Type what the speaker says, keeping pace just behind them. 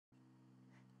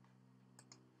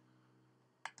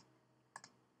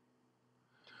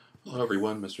Hello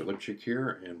everyone, Mr. Lipchick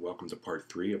here, and welcome to part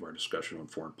 3 of our discussion on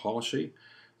foreign policy,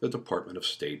 the Department of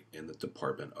State and the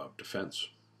Department of Defense.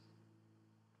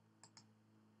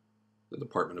 The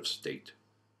Department of State.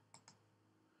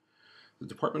 The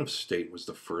Department of State was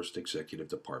the first executive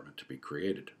department to be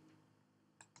created.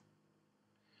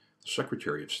 The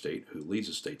Secretary of State, who leads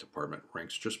the State Department,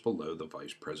 ranks just below the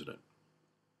Vice President.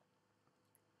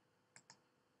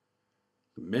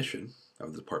 The mission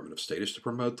of the Department of State is to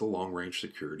promote the long-range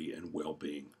security and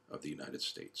well-being of the United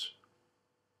States.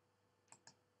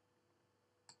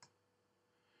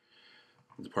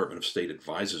 The Department of State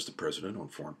advises the President on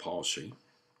foreign policy,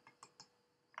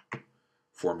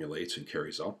 formulates and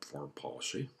carries out foreign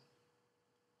policy,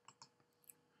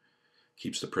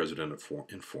 keeps the President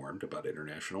informed about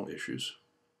international issues,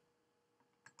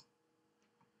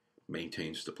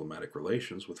 maintains diplomatic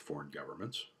relations with foreign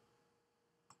governments,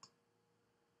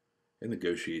 and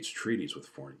negotiates treaties with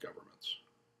foreign governments,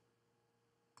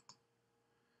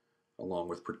 along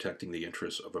with protecting the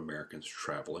interests of Americans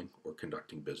traveling or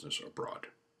conducting business abroad.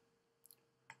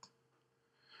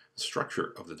 The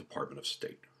structure of the Department of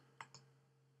State.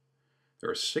 There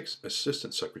are 6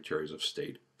 Assistant Secretaries of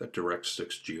State that direct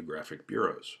 6 geographic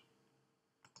bureaus.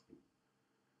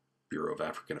 Bureau of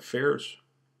African Affairs,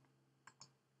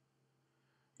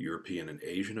 European and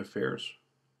Asian Affairs,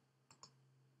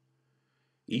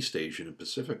 East Asian and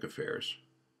Pacific Affairs,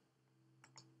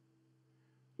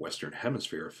 Western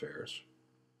Hemisphere Affairs,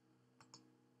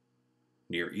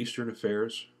 Near Eastern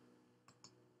Affairs,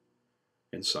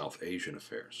 and South Asian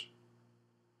Affairs.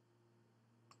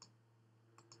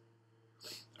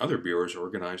 Other bureaus are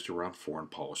organized around foreign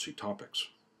policy topics.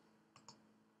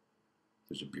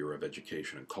 There's a Bureau of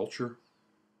Education and Culture,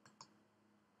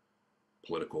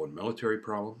 Political and Military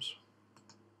Problems,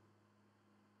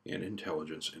 and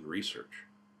Intelligence and Research.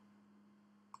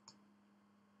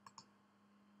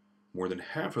 More than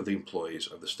half of the employees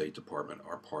of the State Department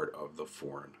are part of the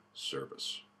Foreign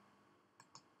Service.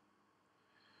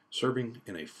 Serving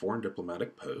in a foreign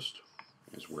diplomatic post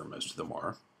is where most of them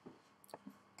are,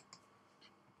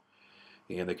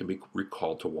 and they can be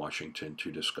recalled to Washington to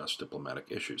discuss diplomatic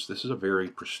issues. This is a very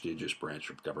prestigious branch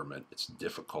of government. It's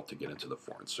difficult to get into the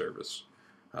Foreign Service.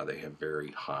 They have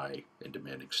very high and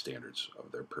demanding standards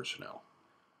of their personnel.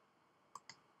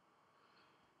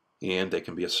 And they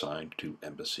can be assigned to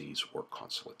embassies or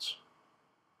consulates.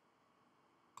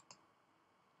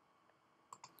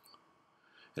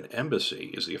 An embassy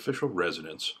is the official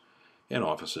residence and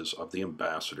offices of the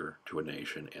ambassador to a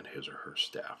nation and his or her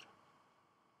staff.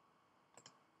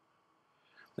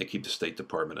 They keep the State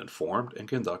Department informed and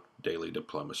conduct daily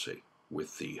diplomacy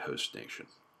with the host nation.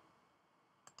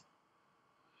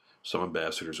 Some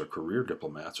ambassadors are career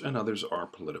diplomats and others are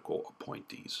political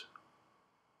appointees.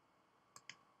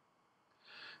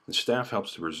 The staff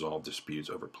helps to resolve disputes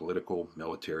over political,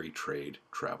 military, trade,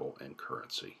 travel, and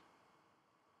currency.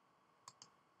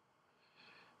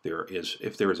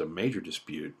 If there is a major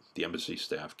dispute, the embassy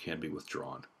staff can be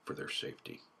withdrawn for their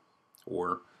safety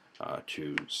or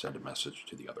to send a message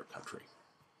to the other country.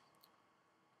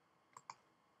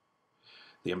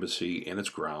 The embassy and its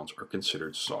grounds are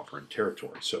considered sovereign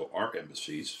territory. So our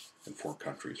embassies in foreign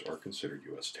countries are considered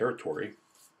U.S. territory,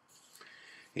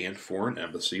 and foreign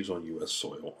embassies on U.S.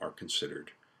 soil are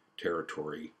considered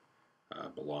territory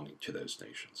belonging to those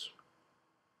nations.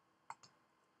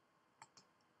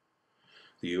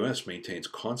 The U.S. maintains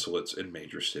consulates in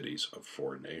major cities of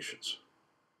foreign nations.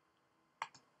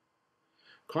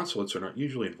 Consulates are not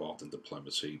usually involved in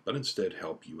diplomacy, but instead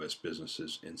help U.S.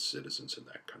 businesses and citizens in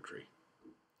that country.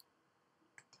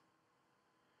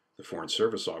 The Foreign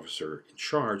Service officer in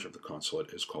charge of the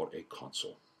consulate is called a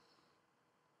consul.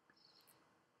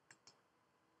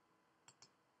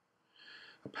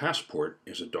 A passport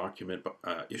is a document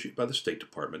issued by the State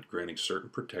Department granting certain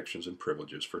protections and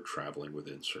privileges for traveling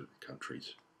within certain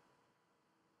countries.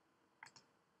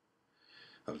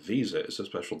 A visa is a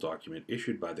special document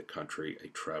issued by the country a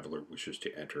traveler wishes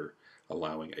to enter,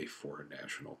 allowing a foreign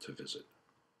national to visit.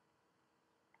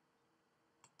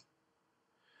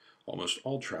 Almost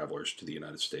all travelers to the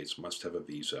United States must have a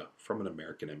visa from an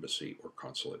American embassy or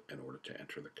consulate in order to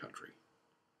enter the country.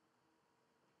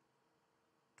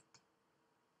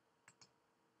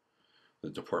 The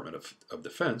Department of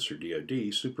Defense, or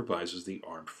DoD, supervises the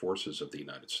armed forces of the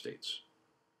United States.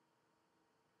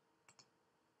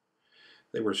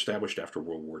 They were established after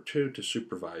World War II to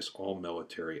supervise all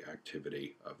military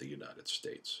activity of the United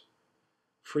States.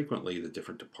 Frequently, the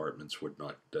different departments would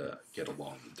not get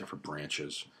along, the different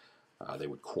branches. They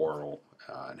would quarrel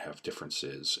and have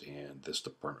differences, and this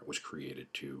department was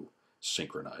created to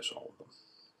synchronize all of them.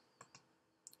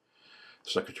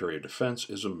 Secretary of Defense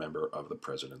is a member of the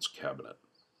President's Cabinet.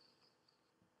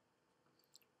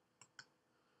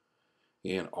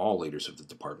 And all leaders of the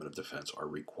Department of Defense are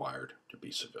required to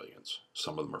be civilians.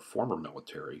 Some of them are former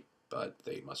military, but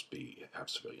they must have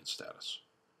civilian status.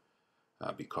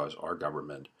 Because our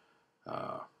government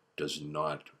does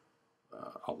not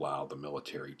allow the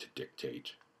military to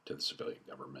dictate to the civilian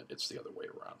government. It's the other way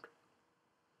around.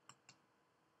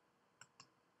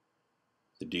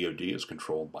 The DoD is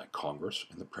controlled by Congress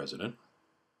and the President.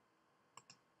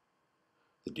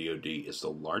 The DoD is the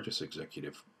largest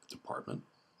executive department,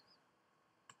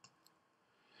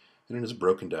 and it is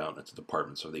broken down into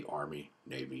departments of the Army,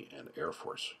 Navy, and Air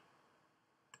Force.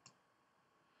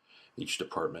 Each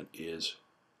department is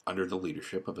under the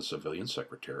leadership of a civilian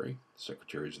secretary,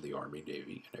 secretaries of the Army,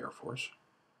 Navy, and Air Force.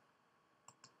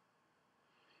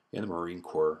 And the Marine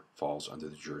Corps falls under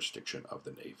the jurisdiction of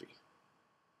the Navy,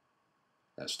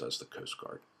 as does the Coast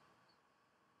Guard.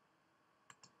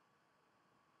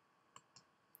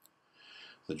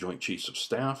 The Joint Chiefs of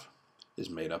Staff is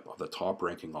made up of the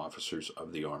top-ranking officers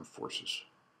of the armed forces.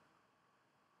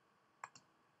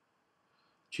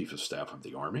 Chief of Staff of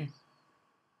the Army,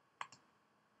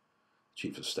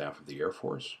 Chief of Staff of the Air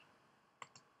Force,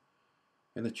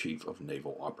 and the Chief of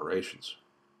Naval Operations,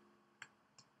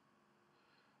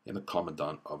 and the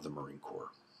Commandant of the Marine Corps,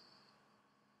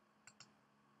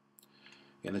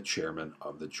 and the Chairman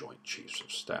of the Joint Chiefs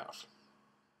of Staff.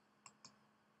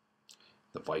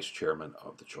 The Vice Chairman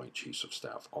of the Joint Chiefs of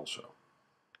Staff also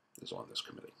is on this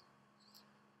committee.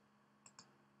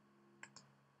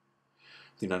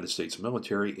 The United States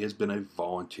military has been a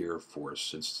volunteer force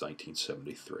since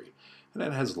 1973, and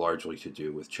that has largely to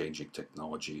do with changing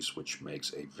technologies, which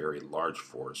makes a very large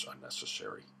force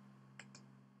unnecessary.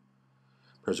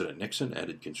 President Nixon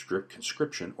added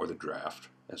conscription, or the draft,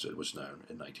 as it was known,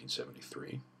 in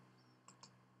 1973.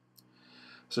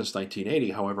 Since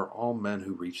 1980, however, all men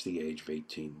who reach the age of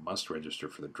 18 must register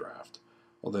for the draft,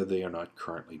 although they are not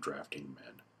currently drafting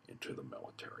men into the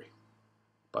military.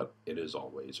 But it is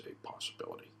always a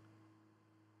possibility.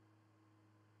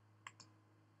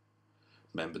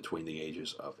 Men between the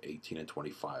ages of 18 and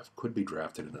 25 could be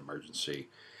drafted in an emergency,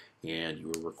 and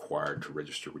you are required to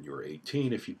register when you are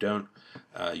 18. If you don't,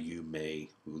 you may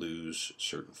lose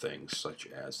certain things, such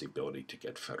as the ability to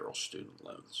get federal student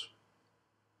loans.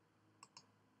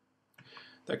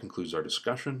 That concludes our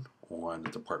discussion on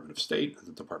the Department of State and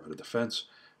the Department of Defense.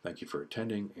 Thank you for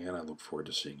attending, and I look forward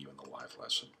to seeing you in the live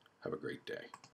lesson. Have a great day.